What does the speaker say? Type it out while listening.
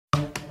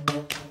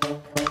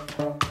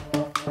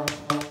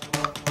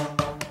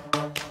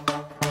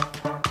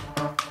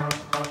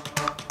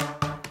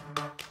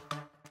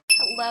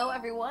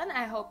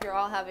I hope you're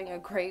all having a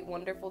great,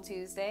 wonderful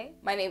Tuesday.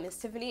 My name is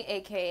Tiffany,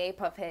 aka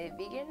Puffhead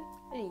Vegan,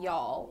 and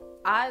y'all,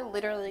 I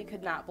literally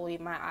could not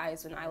believe my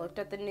eyes when I looked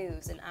at the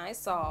news and I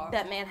saw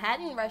that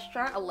Manhattan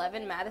restaurant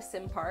 11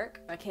 Madison Park,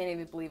 I can't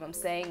even believe I'm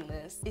saying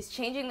this, is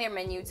changing their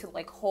menu to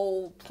like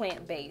whole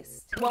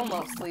plant-based. Well,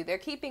 mostly. They're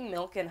keeping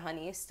milk and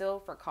honey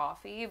still for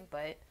coffee,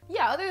 but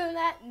yeah, other than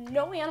that,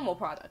 no animal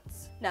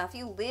products. Now, if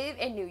you live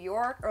in New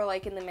York or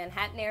like in the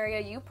Manhattan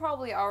area, you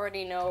probably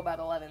already know about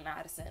 11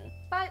 Madison.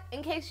 But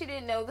in case you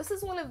didn't know, this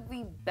is one of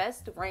the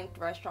best ranked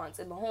restaurants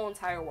in the whole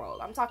entire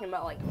world. I'm talking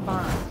about like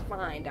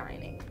fine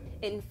dining.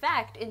 In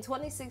fact, in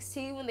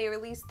 2016, when they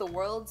released the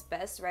world's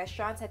best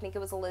restaurants, I think it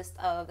was a list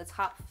of the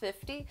top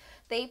 50,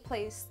 they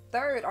placed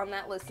third on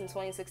that list in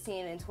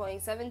 2016. In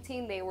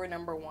 2017, they were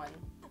number one.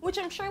 Which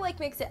I'm sure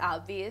like makes it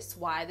obvious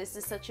why this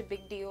is such a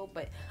big deal,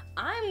 but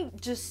I'm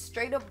just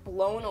straight up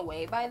blown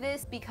away by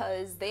this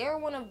because they are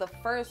one of the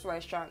first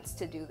restaurants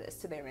to do this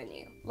to their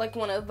menu. Like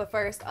one of the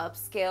first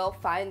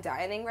upscale fine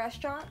dining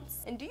restaurants.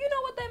 And do you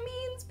know what that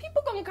means?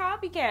 People gonna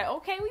copycat,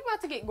 okay? We about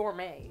to get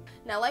gourmet.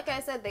 Now, like I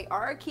said, they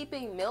are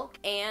keeping milk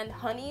and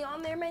honey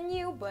on their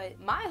menu, but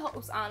my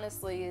hopes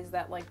honestly is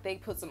that like they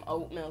put some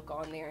oat milk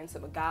on there and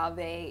some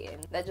agave,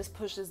 and that just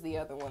pushes the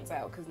other ones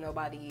out because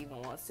nobody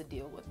even wants to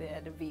deal with it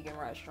at a vegan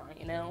restaurant,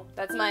 you know?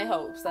 That's my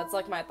hopes. That's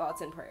like my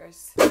thoughts and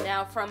prayers.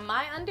 Now, from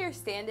my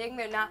understanding,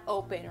 they're not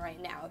open right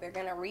now. They're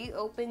gonna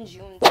reopen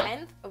June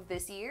 10th of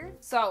this year.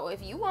 So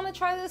if you want to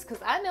try this,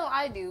 because I know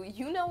I do,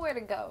 you know where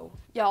to go.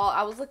 Y'all,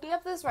 I was looking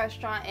up this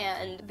restaurant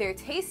and their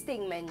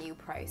tasting menu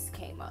price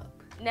came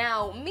up.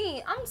 Now,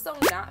 me, I'm so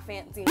not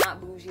fancy, not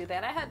bougie,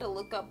 that I had to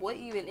look up what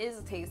even is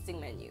a tasting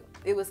menu.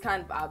 It was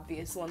kind of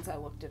obvious once I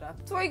looked it up.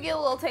 So I get a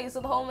little taste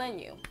of the whole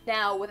menu.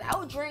 Now,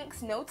 without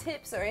drinks, no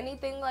tips or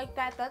anything like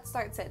that, that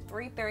starts at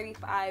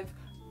 $3.35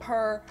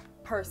 per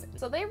person.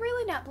 So they're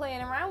really not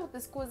playing around with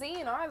this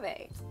cuisine, are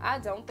they? I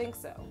don't think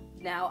so.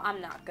 Now, I'm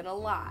not gonna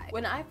lie.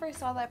 When I first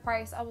saw that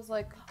price, I was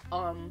like,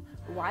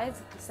 why is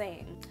it the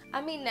same?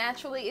 I mean,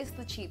 naturally, it's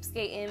the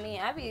cheapskate in me.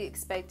 I'd be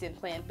expecting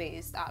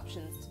plant-based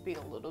options to be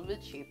a little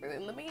bit cheaper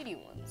than the meaty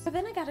ones. But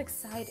then I got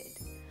excited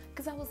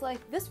because I was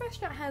like, this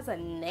restaurant has a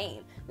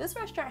name. This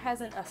restaurant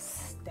has an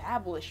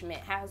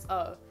establishment, has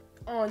a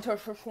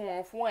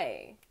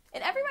way.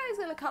 And everybody's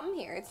gonna come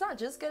here. It's not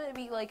just gonna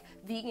be like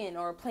vegan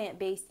or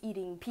plant-based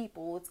eating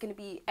people. It's gonna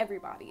be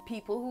everybody.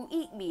 People who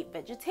eat meat,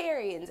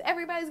 vegetarians,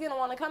 everybody's gonna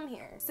wanna come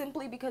here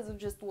simply because of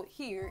just what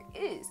here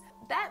is.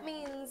 That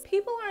means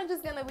people aren't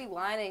just gonna be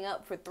lining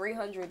up for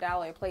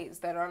 $300 plates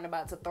that aren't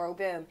about to throw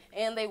them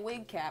and they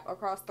wig cap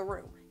across the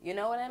room. You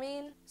know what I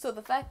mean? So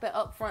the fact that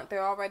up front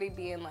they're already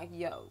being like,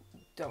 yo,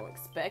 don't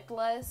expect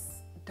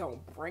less,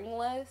 don't bring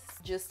less,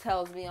 just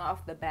tells me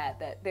off the bat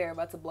that they're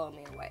about to blow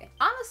me away.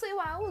 Honestly,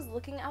 while I was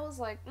looking, I was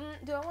like,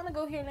 do I want to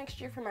go here next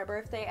year for my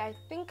birthday? I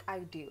think I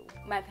do.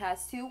 My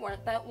past two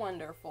weren't that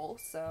wonderful,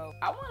 so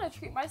I want to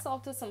treat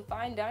myself to some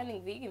fine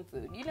dining vegan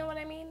food, you know what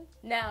I mean?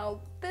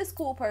 Now, this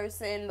cool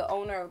person, the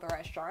owner of the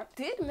restaurant,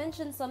 did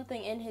mention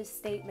something in his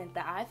statement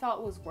that I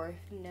thought was worth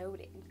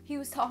noting. He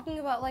was talking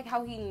about like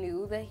how he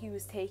knew that he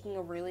was taking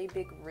a really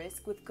big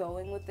risk with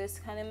going with this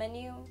kind of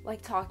menu,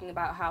 like talking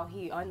about how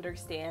he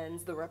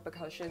understands the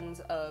repercussions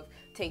of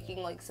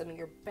taking like some of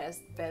your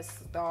best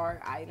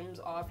star items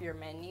off your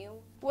menu.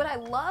 What I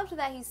loved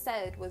that he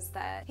said was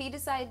that he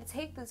decided to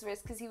take this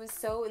risk because he was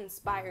so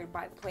inspired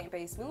by the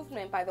plant-based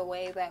movement, by the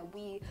way that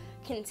we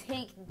can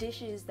take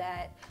dishes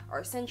that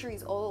are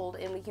centuries old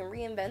and we can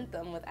reinvent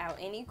them without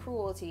any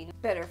cruelty.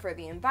 Better for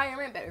the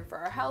environment, better for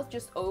our health,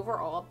 just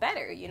overall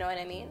better, you know what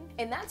I mean?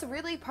 And that's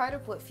really part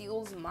of what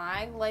fuels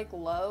my like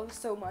love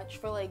so much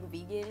for like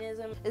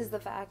veganism, is the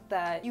fact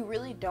that you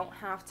really don't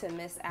have to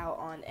miss out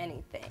on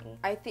anything.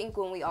 I think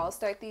when we all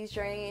start these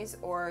journeys,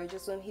 or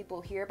just when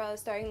people hear about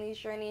starting these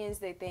journeys,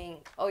 they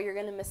think, oh, you're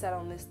gonna miss out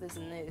on this, this,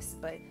 and this,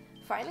 but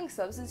finding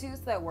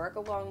substitutes that work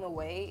along the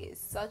way is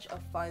such a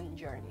fun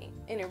journey.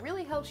 And it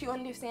really helps you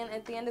understand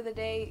at the end of the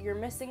day, you're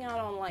missing out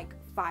on like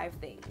 5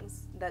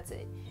 things. That's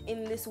it.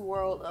 In this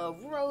world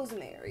of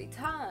rosemary,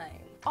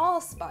 thyme,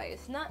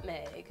 allspice,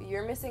 nutmeg,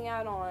 you're missing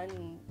out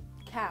on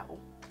cow,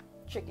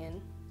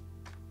 chicken,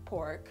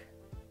 pork,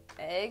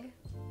 egg.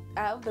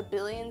 Out of the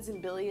billions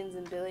and billions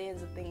and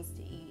billions of things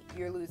to eat,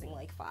 you're losing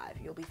like 5.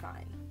 You'll be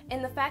fine.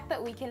 And the fact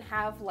that we can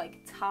have like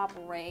top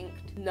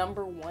ranked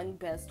 #1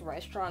 best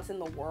restaurants in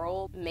the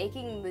world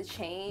making the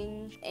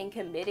change and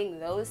committing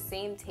those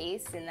same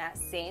tastes and that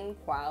same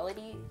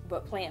quality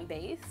but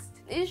plant-based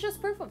is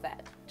just proof of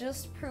that.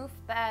 Just proof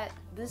that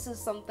this is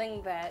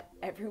something that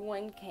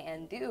everyone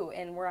can do,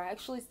 and we're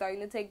actually starting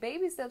to take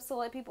baby steps to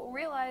let people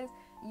realize,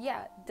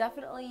 yeah,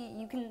 definitely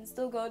you can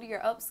still go to your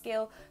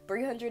upscale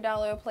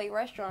 $300 a plate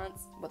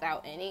restaurants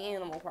without any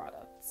animal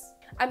products.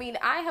 I mean,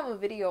 I have a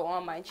video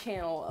on my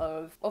channel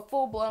of a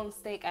full-blown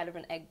steak out of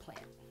an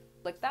eggplant.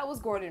 Like, that was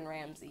Gordon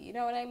Ramsay, you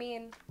know what I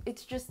mean?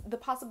 It's just, the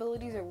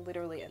possibilities are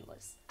literally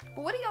endless.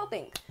 But what do y'all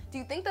think? Do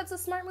you think that's a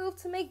smart move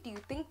to make? Do you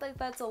think that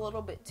that's a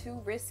little bit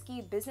too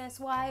risky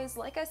business-wise?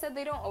 Like I said,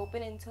 they don't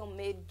open until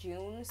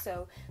mid-June,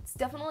 so it's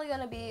definitely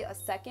gonna be a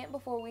second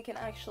before we can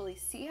actually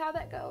see how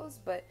that goes,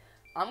 but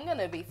I'm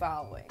gonna be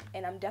following,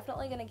 and I'm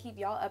definitely gonna keep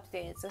y'all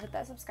updated, so hit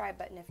that subscribe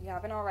button if you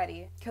haven't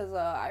already, because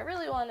I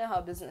really want to know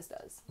how business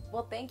does.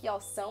 Well, thank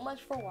y'all so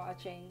much for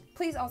watching.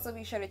 Please also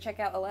be sure to check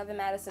out 11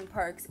 Madison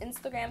Park's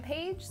Instagram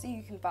page so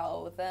you can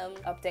follow with them,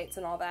 updates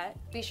and all that.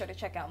 Be sure to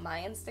check out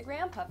my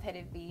Instagram,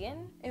 Puffheaded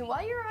Vegan, and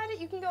while you're at it,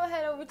 you can go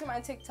ahead over to my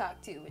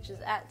TikTok too, which is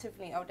at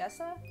Tiffany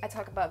Odessa. I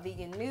talk about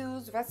vegan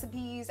news,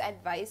 recipes,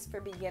 advice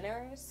for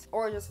beginners,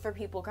 or just for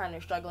people kind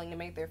of struggling to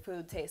make their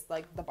food taste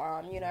like the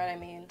bomb, you know what I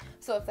mean?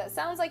 So if that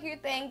sounds like your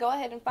thing, go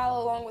ahead and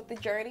follow along with the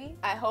journey.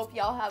 I hope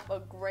y'all have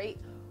a great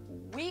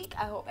week.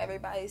 I hope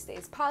everybody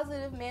stays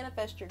positive,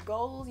 manifest your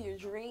goals, your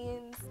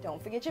dreams.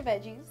 Don't forget your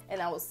veggies,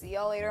 and I will see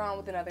y'all later on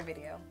with another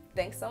video.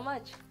 Thanks so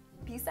much.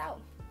 Peace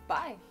out.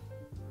 Bye.